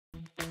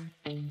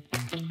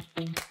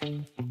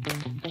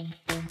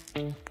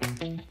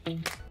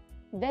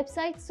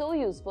Websites so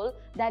useful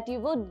that you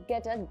would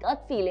get a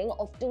gut feeling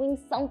of doing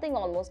something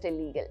almost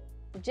illegal.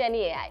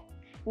 Jenny AI.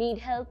 Need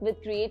help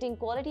with creating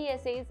quality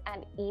essays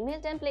and email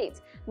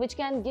templates which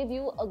can give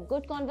you a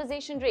good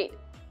conversation rate?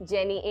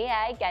 Jenny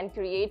AI can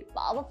create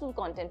powerful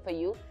content for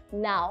you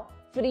now,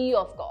 free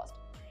of cost.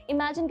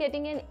 Imagine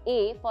getting an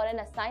A for an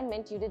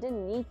assignment you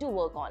didn't need to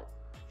work on.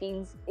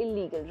 Feels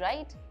illegal,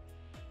 right?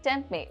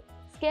 Temp mail.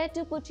 Scared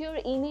to put your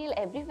email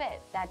everywhere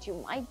that you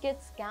might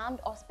get scammed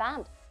or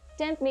spammed?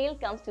 Temp mail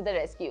comes to the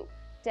rescue.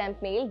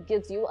 Temp mail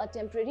gives you a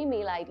temporary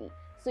mail ID,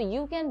 so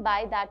you can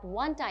buy that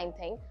one-time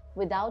thing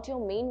without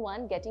your main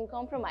one getting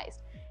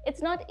compromised.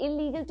 It's not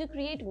illegal to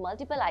create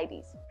multiple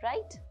IDs,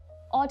 right?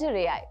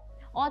 Otter.ai.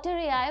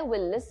 Otter.ai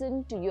will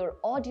listen to your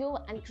audio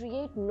and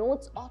create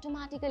notes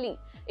automatically.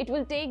 It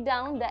will take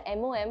down the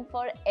MOM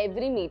for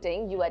every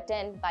meeting you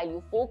attend while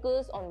you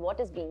focus on what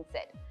is being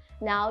said.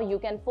 Now you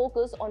can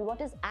focus on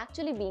what is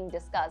actually being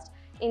discussed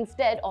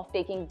instead of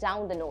taking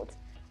down the notes.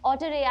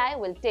 Otter.ai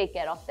will take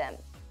care of them.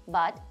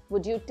 But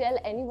would you tell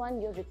anyone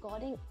you're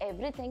recording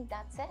everything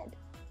that's said?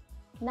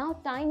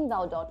 Now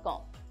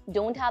tinywow.com.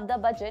 Don't have the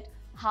budget,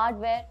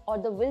 hardware, or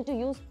the will to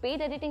use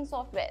paid editing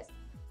softwares?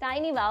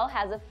 TinyWow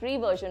has a free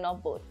version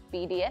of both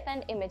PDF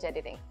and image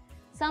editing.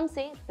 Some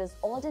say this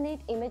alternate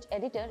image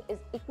editor is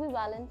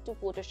equivalent to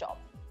Photoshop.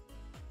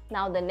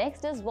 Now the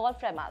next is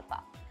Wolfram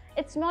Alpha.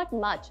 It's not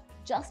much,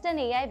 just an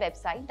AI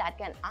website that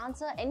can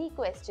answer any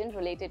question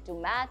related to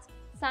maths,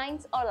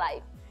 science, or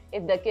life.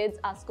 If the kids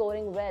are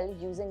scoring well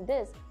using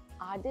this,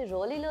 are they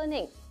really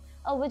learning?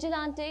 A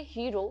vigilante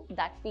hero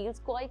that feels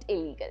quite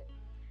illegal.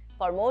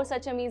 For more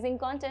such amazing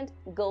content,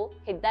 go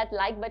hit that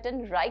like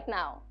button right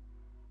now.